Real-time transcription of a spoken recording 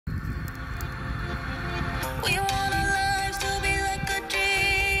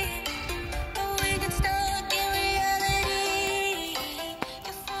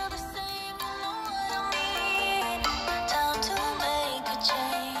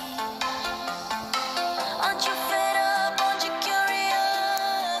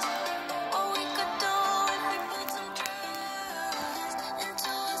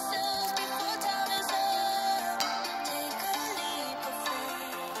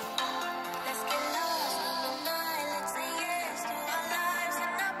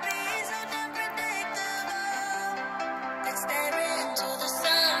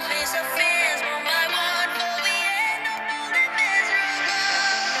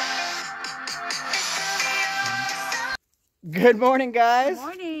Good morning, guys. Good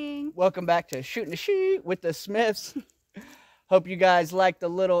morning. Welcome back to Shooting the Sheet with the Smiths. Hope you guys liked the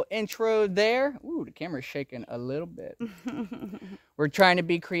little intro there. Ooh, the camera's shaking a little bit. We're trying to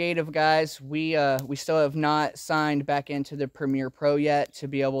be creative, guys. We still have not signed back into the Premiere Pro yet to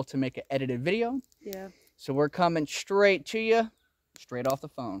be able to make an edited video. Yeah. So we're coming straight to you, straight off the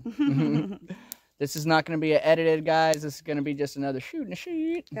phone. This is not going to be an edited, guys. This is going to be just another Shooting the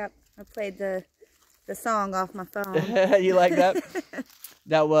Sheet. Yep. I played the song off my phone. You like that?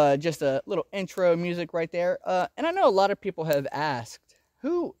 That was just a little intro music right there. And I know a lot of people have asked,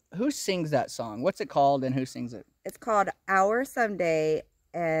 who sings that song? What's it called and who sings it? It's called Our Someday,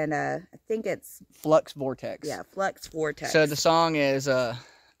 and I think it's Flux Vortex. Yeah, Flux Vortex. So the song is Flux.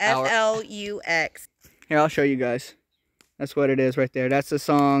 Here, I'll show you guys. That's what it is right there. That's the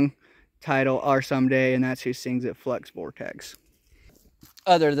song title, Our Someday, and that's who sings it, Flux Vortex.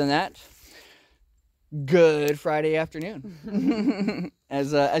 Other than that, good Friday afternoon.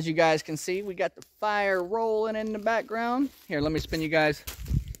 As you guys can see, we got the fire rolling in the background. Here, let me spin you guys.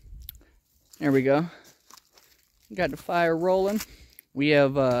 There we go. Got the fire rolling. We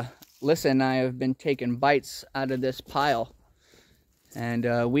have, Lyssa and I have been taking bites out of this pile.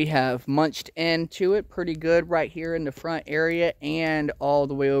 And we have munched into it pretty good right here in the front area and all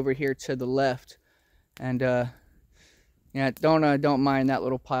the way over here to the left. And yeah, don't mind that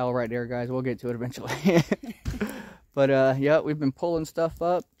little pile right there, guys. We'll get to it eventually. But yeah, we've been pulling stuff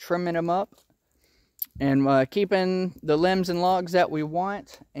up, trimming them up, and keeping the limbs and logs that we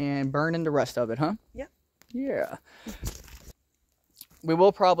want and burning the rest of it, huh? Yep. Yeah. We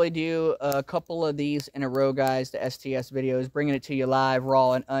will probably do a couple of these in a row, guys, the STS videos, bringing it to you live,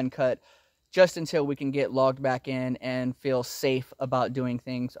 raw, and uncut, just until we can get logged back in and feel safe about doing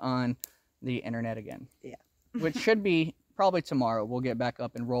things on the internet again. Yeah. Which should be probably tomorrow. We'll get back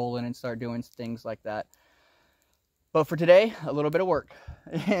up and rolling and start doing things like that. But for today, a little bit of work.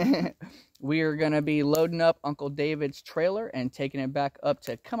 We are going to be loading up Uncle David's trailer and taking it back up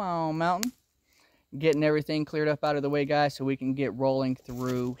to Come On Mountain. Getting everything cleared up out of the way, guys, so we can get rolling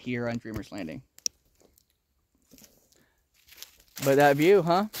through here on Dreamer's Landing. But that view,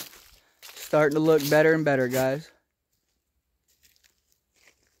 huh? Starting to look better and better, guys.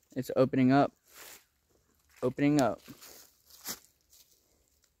 It's opening up. Opening up.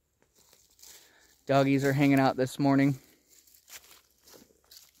 Doggies are hanging out this morning.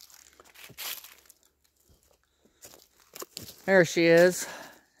 There she is.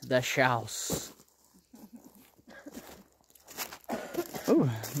 The Shouse. Ooh,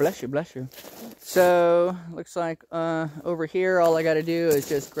 bless you, bless you. So, looks like over here, all I got to do is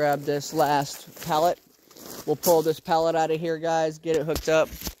just grab this last pallet. We'll pull this pallet out of here, guys, get it hooked up,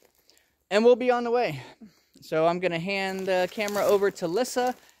 and we'll be on the way. So I'm going to hand the camera over to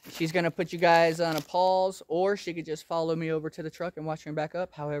Lyssa. She's going to put you guys on a pause, or she could just follow me over to the truck and watch me back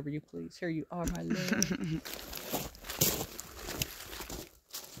up, however you please. Here you are, my love.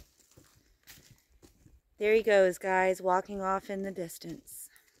 There he goes, guys, walking off in the distance.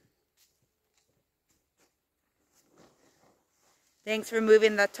 Thanks for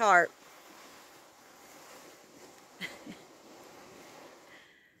moving the tarp.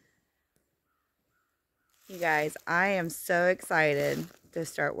 You guys, I am so excited to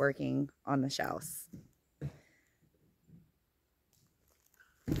start working on the Shouse.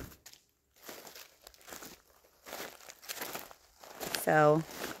 So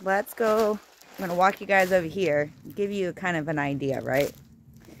let's go. I'm going to walk you guys over here, give you kind of an idea, right?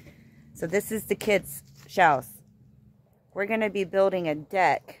 So this is the kids' Shouse. We're going to be building a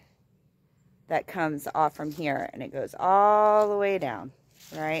deck that comes off from here, and it goes all the way down,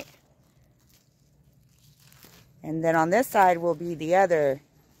 right? And then on this side will be the other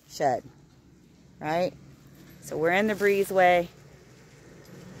shed, right? So we're in the breezeway,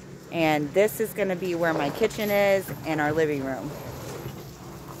 and this is going to be where my kitchen is and our living room.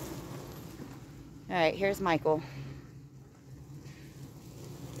 All right, here's Michael.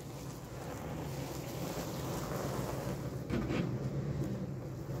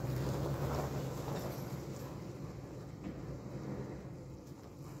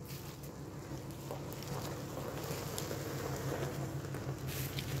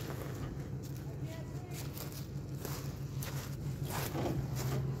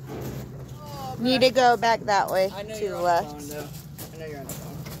 Need to go back that way to the left. I know you're on the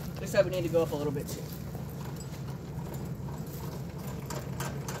phone. Looks like we need to go up a little bit too.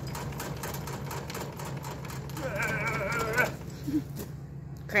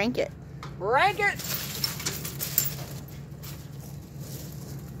 Crank it. Crank it!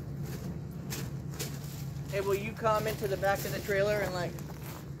 Hey, will you come into the back of the trailer and like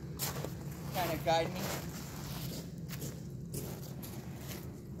kind of guide me?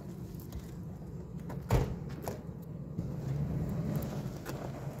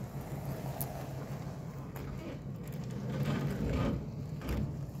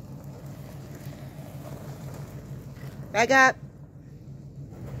 Back up.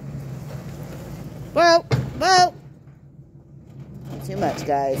 Whoa, whoa. Too much,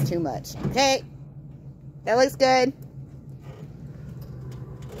 guys, too much. Okay, that looks good.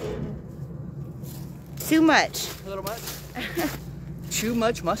 Too much. A little much? Too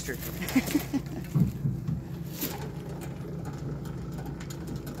much mustard.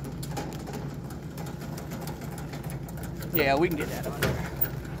 Yeah, we can get that on there.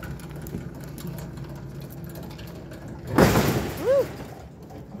 Woo.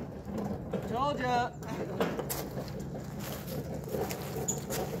 Told ya.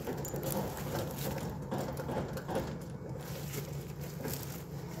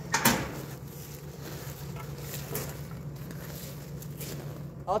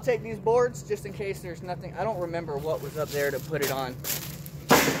 I'll take these boards just in case there's nothing. I don't remember what was up there to put it on.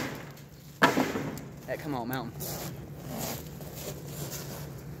 Hey, come on, mountain.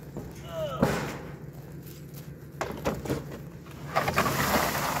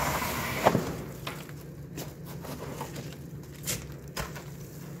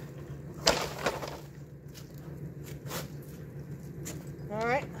 All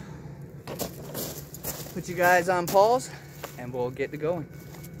right. Put you guys on pause and we'll get to going.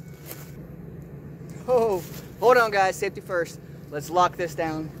 Oh, hold on guys, safety first. Let's lock this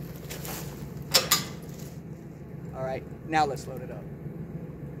down. All right, now let's load it up.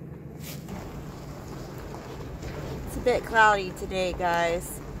 It's a bit cloudy today,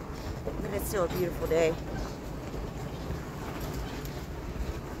 guys, but it's still a beautiful day.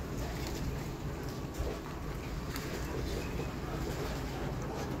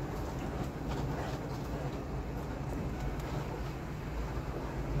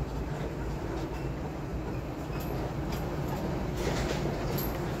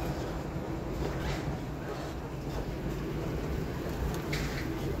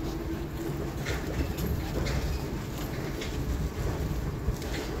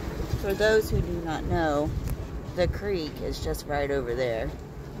 For those who do not know, the creek is just right over there.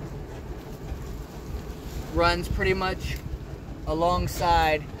 Runs pretty much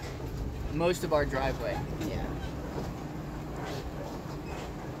alongside most of our driveway. Yeah.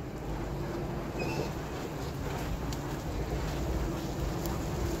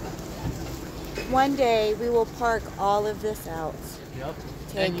 One day we will park all of this out. Yep.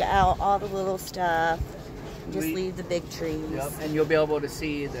 Take out all the little stuff. Just leave the big trees. Yep. And you'll be able to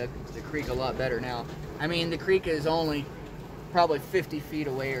see the creek a lot better now. I mean, the creek is only probably 50 feet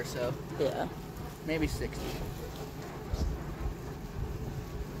away or so. Yeah. Maybe 60.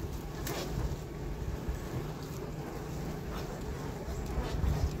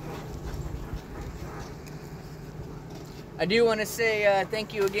 I do want to say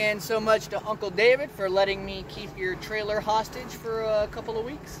thank you again so much to Uncle David for letting me keep your trailer hostage for a couple of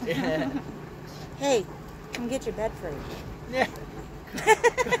weeks. Hey, come get your bed frame. Yeah.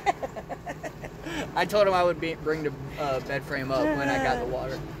 I told him I would bring the bed frame up when I got the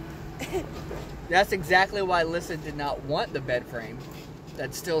water. That's exactly why Lyssa did not want the bed frame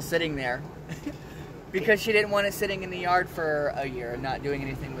that's still sitting there. Because she didn't want it sitting in the yard for a year and not doing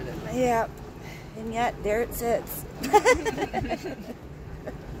anything with it. Yeah. And yet, there it sits.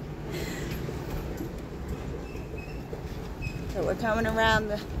 So we're coming around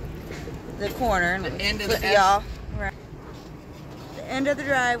the corner. The end of flip the y'all around. The end of the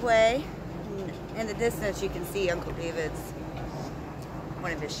driveway. In the distance, you can see Uncle David's,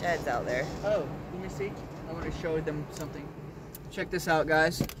 one of his sheds out there. Oh, let me see. I want to show them something. Check this out,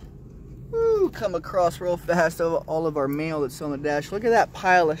 guys. Woo, come across real fast over all of our mail that's on the dash. Look at that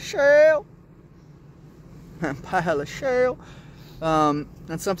pile of shale. Pile of shale.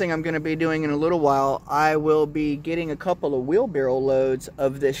 That's something I'm going to be doing in a little while. I will be getting a couple of wheelbarrow loads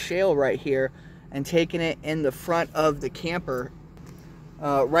of this shale right here and taking it in the front of the camper,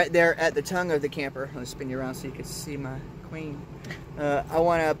 right there at the tongue of the camper. Let me spin you around so you can see my queen. I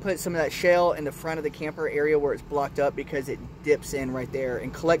want to put some of that shale in the front of the camper area where it's blocked up because it dips in right there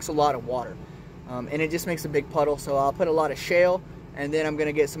and collects a lot of water. And it just makes a big puddle, so I'll put a lot of shale, and then I'm going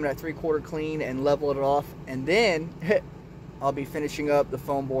to get some of that 3/4 clean and level it off, and then I'll be finishing up the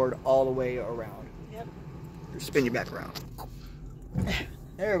foam board all the way around. Yep. Spin you back around.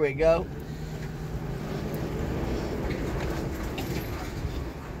 There we go.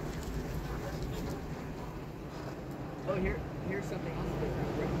 Oh, here's something else.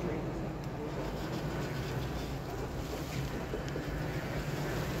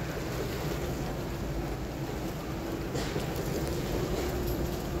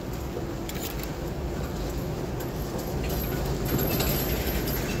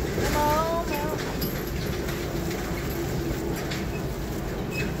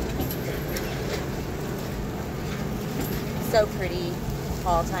 so pretty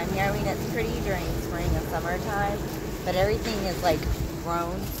fall time here. I mean, it's pretty during spring and summertime, but everything is like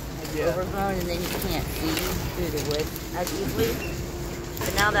grown, like overgrown, and then you can't see through the woods as easily.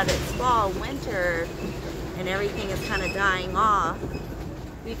 But now that it's fall, winter, and everything is kind of dying off,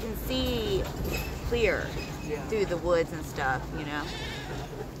 you can see clear through the woods and stuff, you know.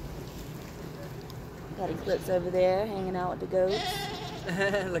 Got Eclipse over there hanging out with the goats.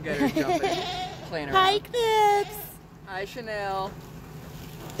 Look at her jumping, playing around. Hi, Eclipse. Hi, Chanel.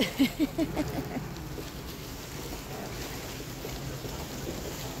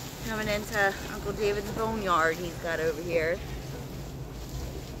 Coming into Uncle David's boneyard he's got over here.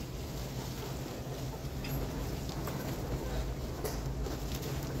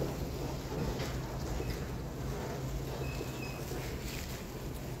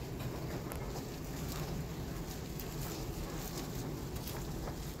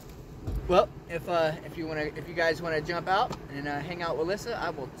 Well, if you guys wanna jump out and hang out with Lyssa, I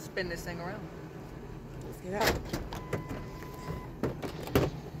will spin this thing around. Let's get out.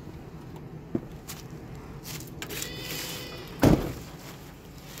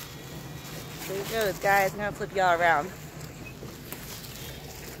 There it goes, guys. I'm gonna flip y'all around.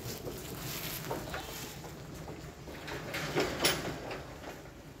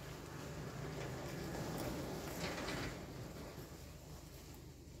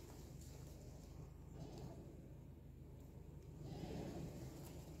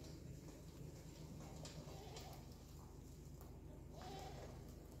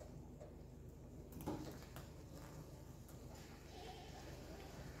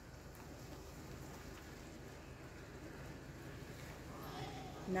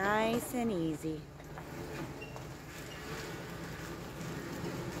 Nice and easy.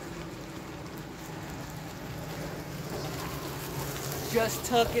 Just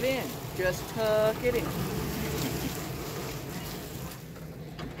tuck it in. Just tuck it in.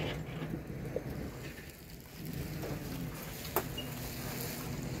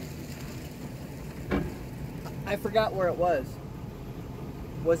 I forgot where it was.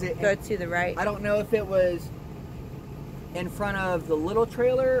 Was it? Go to the right. I don't know if it was in front of the little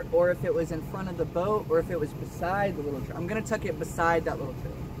trailer, or if it was in front of the boat, or if it was beside the little trailer. I'm gonna tuck it beside that little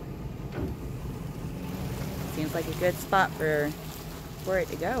trailer. Seems like a good spot for it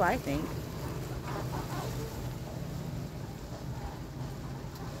to go, I think.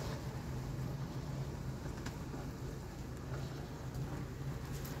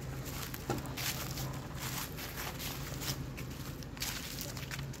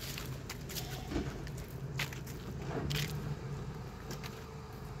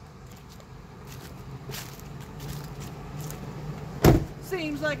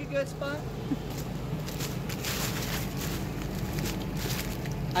 Seems like a good spot.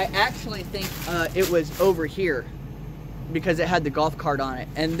 I actually think it was over here because it had the golf cart on it.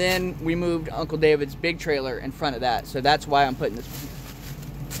 And then we moved Uncle David's big trailer in front of that. So that's why I'm putting this one.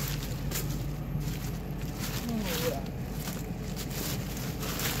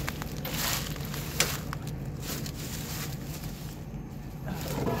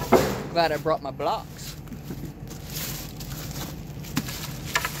 Glad I brought my blocks.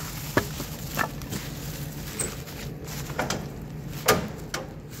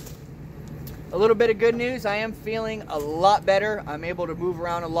 A little bit of good news, I am feeling a lot better. I'm able to move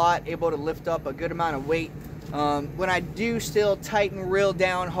around a lot, able to lift up a good amount of weight. When I do still tighten real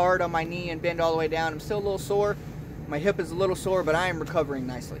down hard on my knee and bend all the way down, I'm still a little sore. My hip is a little sore, but I am recovering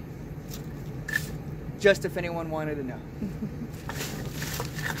nicely. Just if anyone wanted to know.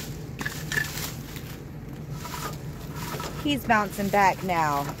 He's bouncing back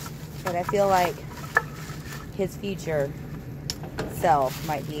now, but I feel like his future self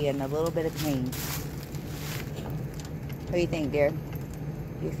might be in a little bit of pain. What do you think, dear?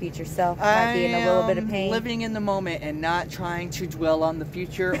 Your future self might be in a little bit of pain? Living in the moment and not trying to dwell on the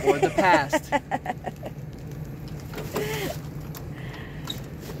future or the past.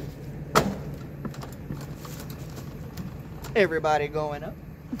 Everybody going up.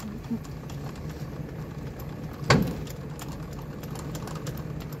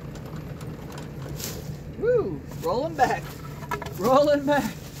 Woo! Rolling back. Rolling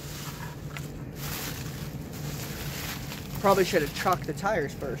back. Probably should have trucked the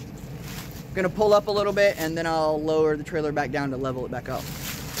tires first. I'm gonna pull up a little bit and then I'll lower the trailer back down to level it back up.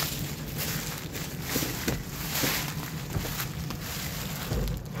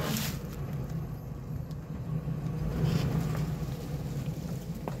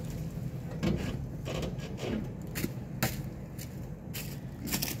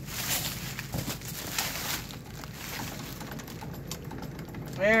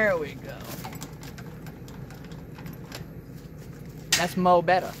 There we go. That's mo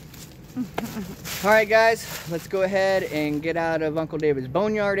better. All right, guys, let's go ahead and get out of Uncle David's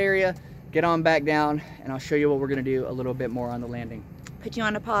boneyard area, get on back down, and I'll show you what we're gonna do a little bit more on the landing. Put you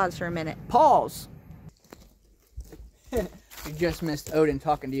on a pause for a minute. Pause. We just missed Odin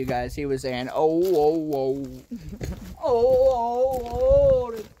talking to you guys. He was saying, oh, oh, oh. Oh,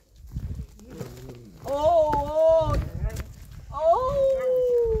 oh, oh. Oh,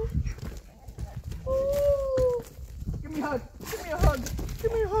 oh. Oh. Give me a hug. Give me a hug.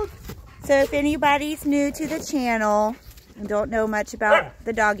 Give me a hug. So if anybody's new to the channel and don't know much about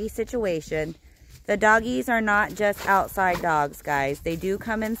the doggy situation, the doggies are not just outside dogs, guys. They do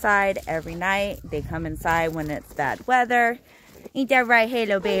come inside every night. They come inside when it's bad weather. Ain't that right,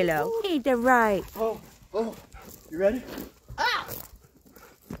 Halo Balo? Ain't that right? Oh, oh, you ready? Ah!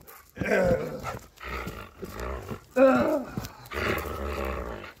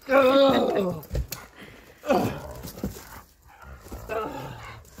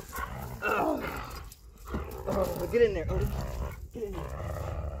 Get in there, Odin. Get in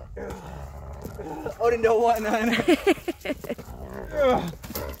there. Odin don't want none.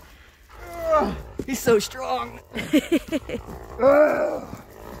 He's so strong.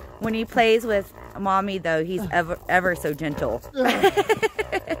 When he plays with mommy, though, he's ever so gentle.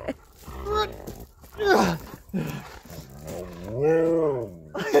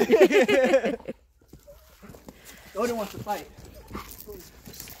 Odin wants to fight.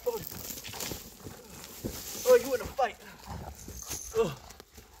 Oh, you want to fight? Oh.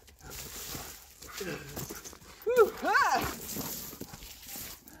 Ah.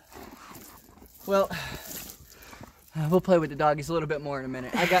 Well, we'll play with the doggies a little bit more in a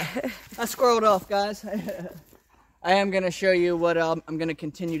minute. I squirreled off, guys. I am going to show you what I'm going to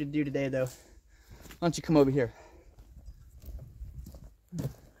continue to do today, though. Why don't you come over here?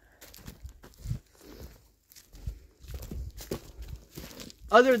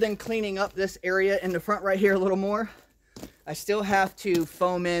 Other than cleaning up this area in the front right here a little more, I still have to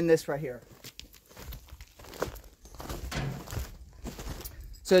foam in this right here.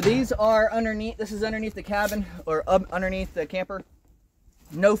 So these are underneath, this is underneath the cabin or underneath the camper.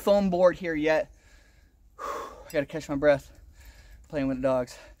 No foam board here yet. I gotta catch my breath playing with the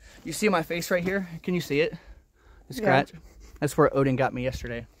dogs. You see my face right here? Can you see it? The scratch? Yeah. That's where Odin got me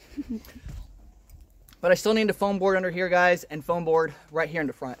yesterday. But I still need a foam board under here, guys, and foam board right here in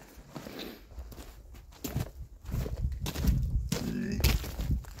the front.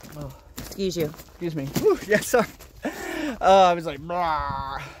 Oh. Excuse you. Excuse me. Whew, yeah, sorry. I was like,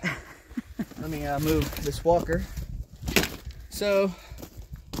 blah. Let me move this walker. So,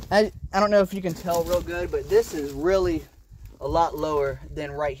 I don't know if you can tell real good, but this is really a lot lower than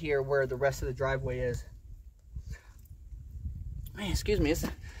right here where the rest of the driveway is. Man, excuse me.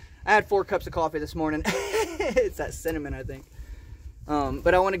 I had 4 cups of coffee this morning. It's that cinnamon, I think.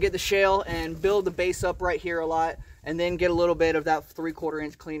 But I want to get the shale and build the base up right here a lot, and then get a little bit of that 3/4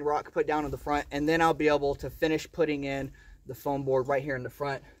 inch clean rock put down in the front, and then I'll be able to finish putting in the foam board right here in the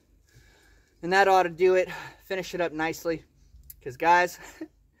front. And that ought to do it. Finish it up nicely. Because, guys,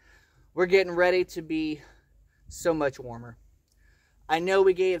 we're getting ready to be so much warmer. I know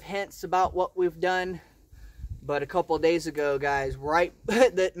we gave hints about what we've done, but a couple of days ago, guys, right,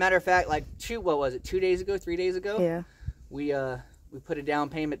 matter of fact, like 2 days ago, 3 days ago? Yeah. We put a down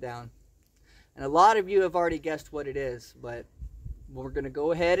payment down. And a lot of you have already guessed what it is, but we're going to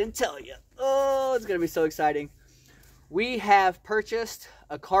go ahead and tell you. Oh, it's going to be so exciting. We have purchased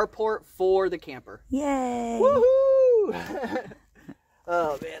a carport for the camper. Yay! Woohoo!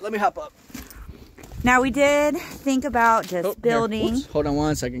 Oh, man, let me hop up. Now, we did think about just building. Hold on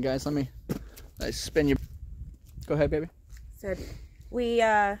one second, guys. Let me spin you. Go ahead, baby. So we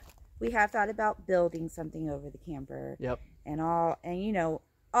have thought about building something over the camper. Yep. And you know,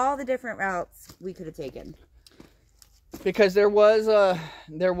 all the different routes we could have taken. Because there was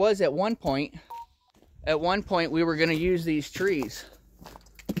at one point we were going to use these trees.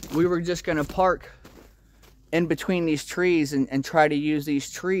 We were just going to park in between these trees and try to use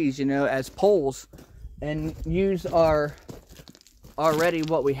these trees, you know, as poles, and use our already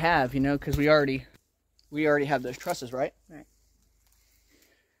what we have, you know, because we already have those trusses, right? Right.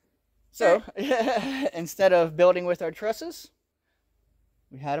 So, instead of building with our trusses,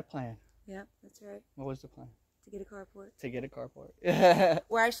 we had a plan. Yep, that's right. What was the plan? To get a carport. To get a carport.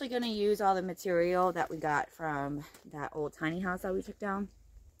 We're actually going to use all the material that we got from that old tiny house that we took down.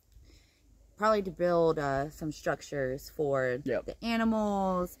 Probably to build some structures for the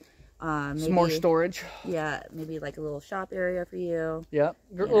animals. Maybe some more storage. Yeah, maybe like a little shop area for you. Yep.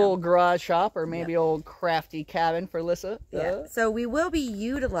 Little garage shop, or maybe old crafty cabin for Lyssa. Yeah. So we will be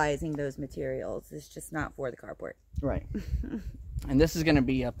utilizing those materials. It's just not for the carport. Right. And this is going to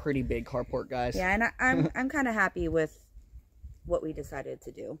be a pretty big carport, guys. Yeah, and I'm kind of happy with what we decided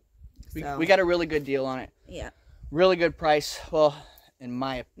to do. So. We got a really good deal on it. Yeah. Really good price. Well,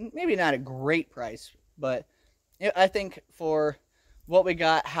 maybe not a great price, but I think for what we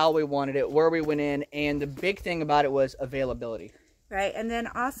got, how we wanted it, where we went in, and the big thing about it was availability. Right, and then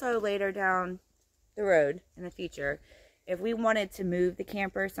also later down the road in the future, if we wanted to move the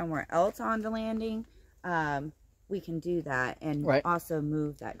camper somewhere else on the landing, we can do that and also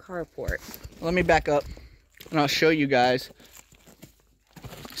move that carport. Let me back up and I'll show you guys.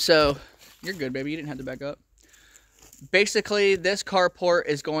 So, you're good, baby. You didn't have to back up. Basically, this carport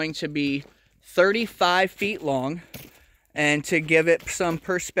is going to be 35 feet long. And to give it some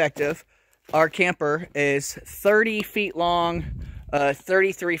perspective, our camper is 30 feet long,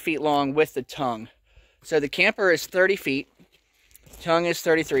 33 feet long with the tongue. So the camper is 30 feet, tongue is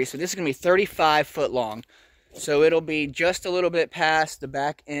 33. So this is going to be 35 foot long. So it'll be just a little bit past the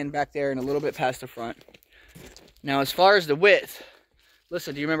back end back there and a little bit past the front. Now, as far as the width,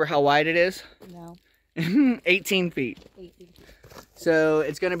 Lyssa, do you remember how wide it is? No. 18 feet. 18 feet. So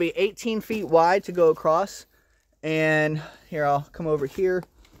it's going to be 18 feet wide to go across. And here, I'll come over here.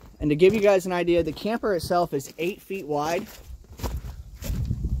 And to give you guys an idea, the camper itself is 8 feet wide.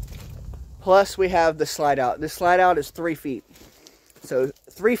 Plus we have the slide out. This slide out is 3 feet. So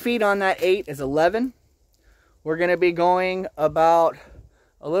 3 feet on that 8 is 11. We're going to be going about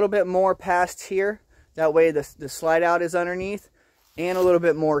a little bit more past here. That way the slide out is underneath. And a little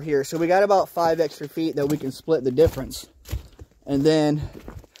bit more here. So we got about 5 extra feet that we can split the difference. And then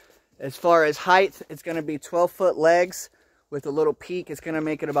as far as height, it's going to be 12-foot legs with a little peak. It's going to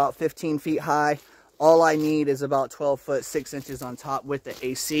make it about 15 feet high. All I need is about 12 foot 6 inches on top with the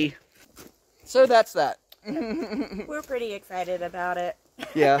AC. So that's that. We're pretty excited about it.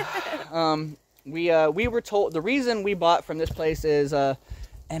 Yeah. We were told the reason we bought from this place is, and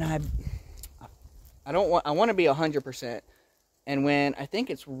I want to be 100%. And when I think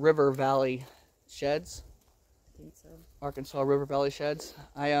it's River Valley Sheds. I think so. Arkansas River Valley Sheds.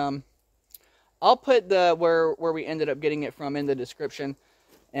 I'll put the where we ended up getting it from in the description,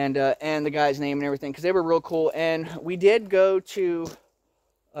 and the guy's name and everything, because they were real cool. And we did go to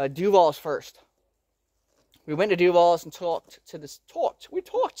Duval's first. We went to Duval's and we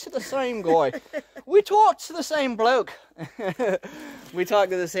talked to the same guy. We talked to the same bloke. We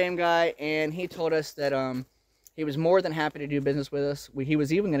talked to the same guy, and he told us that he was more than happy to do business with us. He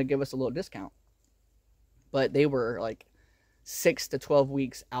was even going to give us a little discount, but they were like 6 to 12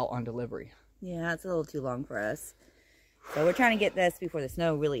 weeks out on delivery. Yeah, it's a little too long for us. So we're trying to get this before the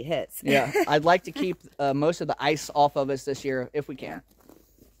snow really hits. Yeah, I'd like to keep most of the ice off of us this year if we can.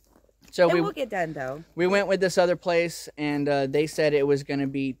 So we'll get done, though. We went with this other place, and they said it was going to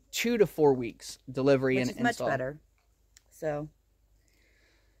be 2 to 4 weeks delivery and install. Which is much better.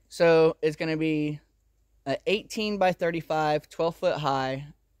 So it's going to be 18 by 35, 12 foot high.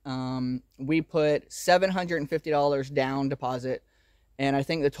 We put $750 down deposit. And I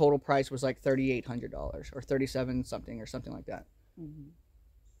think the total price was like $3,800 or $37 something or something like that.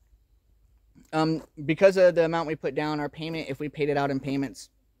 Mm-hmm. Because of the amount we put down, our payment, if we paid it out in payments,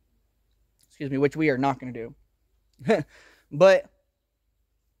 which we are not going to do. But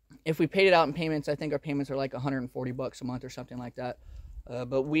if we paid it out in payments, I think our payments are like $140 a month or something like that.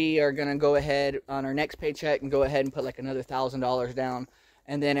 But we are going to go ahead on our next paycheck and go ahead and put like another $1,000 down.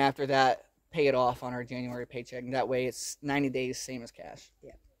 And then after that, pay it off on our January paycheck, and that way it's 90 days, same as cash.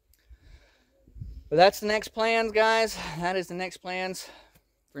 Yeah. But that's the next plans, guys. That is the next plans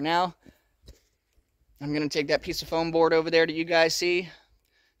for now. I'm going to take that piece of foam board over there that you guys see,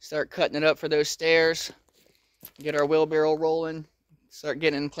 start cutting it up for those stairs, get our wheelbarrow rolling, start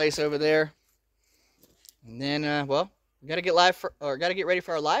getting in place over there. And then, well, we got to get ready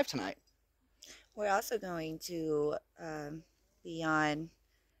for our live tonight. We're also going to be on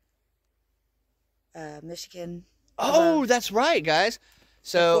Michigan. Oh, that's right, guys.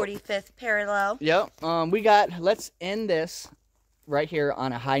 So 45th parallel. Yep. Let's end this right here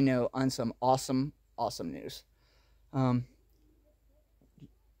on a high note on some awesome news. You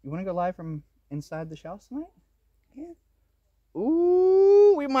want to go live from inside the house tonight? Yeah.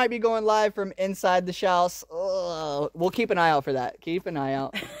 Ooh, we might be going live from inside the house. We'll keep an eye out for that. Keep an eye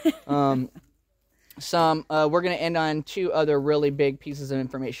out. We're going to end on 2 other really big pieces of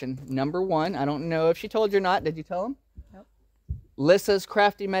information. Number 1, I don't know if she told you or not. Did you tell him? Nope. Lyssa's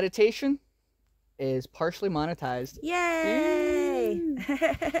Crafty Meditation is partially monetized. Yay!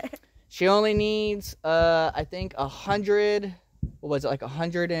 She only needs, I think,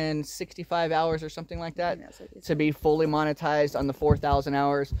 165 hours or something like that to be fully monetized on the 4,000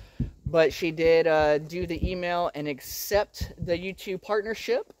 hours. but she did do the email and accept the YouTube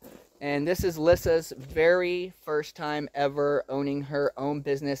partnership. And this is Lyssa's very first time ever owning her own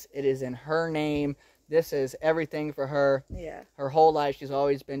business. It is in her name. This is everything for her. Yeah. Her whole life, she's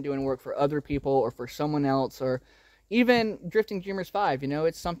always been doing work for other people or for someone else, or even Drifting Dreamers 5. You know,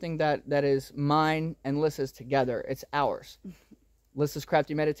 it's something that is mine and Lyssa's together. It's ours. Lyssa's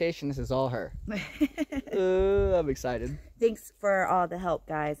Crafty Meditation, this is all her. I'm excited. Thanks for all the help,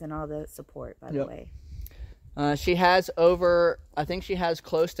 guys, and all the support, by the way. She has over, I think she has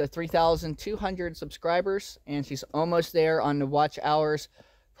close to 3,200 subscribers, and she's almost there on the watch hours.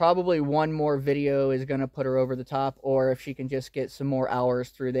 Probably one more video is going to put her over the top, or if she can just get some more hours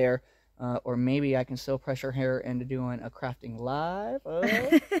through there, or maybe I can still pressure her into doing a crafting live. We'll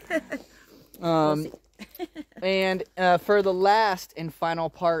see. And for the last and final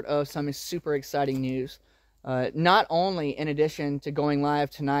part of some super exciting news, not only in addition to going live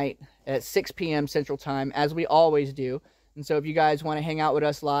tonight at 6 p.m. Central Time, as we always do, and so if you guys want to hang out with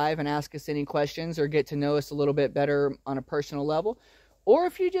us live and ask us any questions or get to know us a little bit better on a personal level, or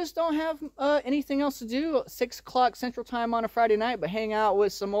if you just don't have anything else to do 6 o'clock Central Time on a Friday night but hang out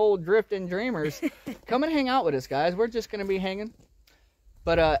with some old drifting dreamers, come and hang out with us, guys. We're just going to be hanging.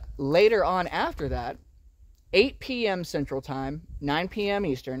 But later on after that, 8 p.m. Central Time, 9 p.m.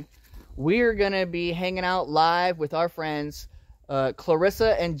 Eastern, we're going to be hanging out live with our friends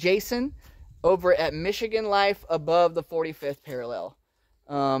Clarissa and Jason over at Michigan Life above the 45th parallel.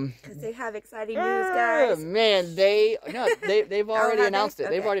 Because they have exciting news, guys. Man, they've already announced it.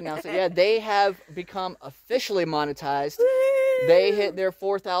 Okay. They've already announced it. Yeah, they have become officially monetized. Woo! They hit their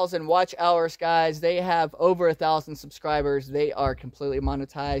 4,000 watch hours, guys. They have over 1,000 subscribers. They are completely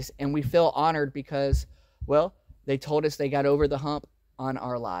monetized, and we feel honored because, well, they told us they got over the hump on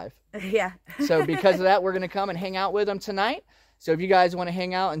our live. Yeah. So because of that, we're going to come and hang out with them tonight. So if you guys want to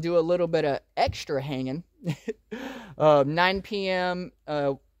hang out and do a little bit of extra hanging, 9 p.m.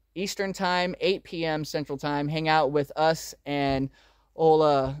 Eastern Time, 8 p.m. Central Time, hang out with us and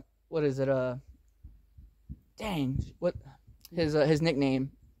old, what is it? Dang, what his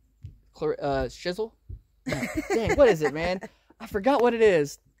nickname? Shizzle? No, dang, what is it, man? I forgot what it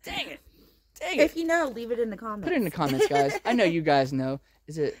is. Dang it. Dang it. If you know, leave it in the comments. Put it in the comments, guys. I know you guys know.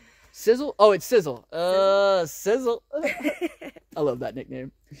 Is it Sizzle? Oh, it's Sizzle. Sizzle. I love that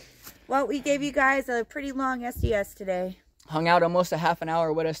nickname. Well, we gave you guys a pretty long SDS today. Hung out almost a half an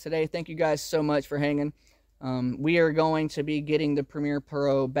hour with us today. Thank you guys so much for hanging. We are going to be getting the Premiere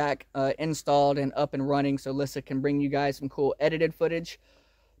Pro back installed and up and running so Lyssa can bring you guys some cool edited footage.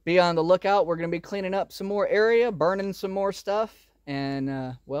 Be on the lookout. We're going to be cleaning up some more area, burning some more stuff,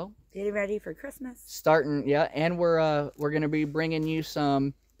 and, well... getting ready for Christmas. Starting, yeah, and we're going to be bringing you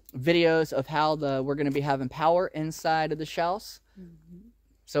some videos of how we're going to be having power inside of the house. Mm-hmm.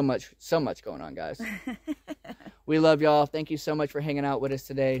 So much going on, guys. We love y'all. Thank you so much for hanging out with us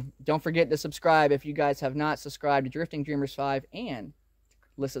today. Don't forget to subscribe if you guys have not subscribed to Drifting Dreamers 5 and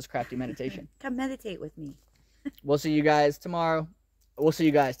Lyssa's Crafty Meditation. Come meditate with me. We'll see you guys tomorrow. We'll see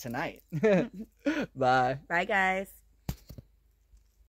you guys tonight. Bye. Bye, guys.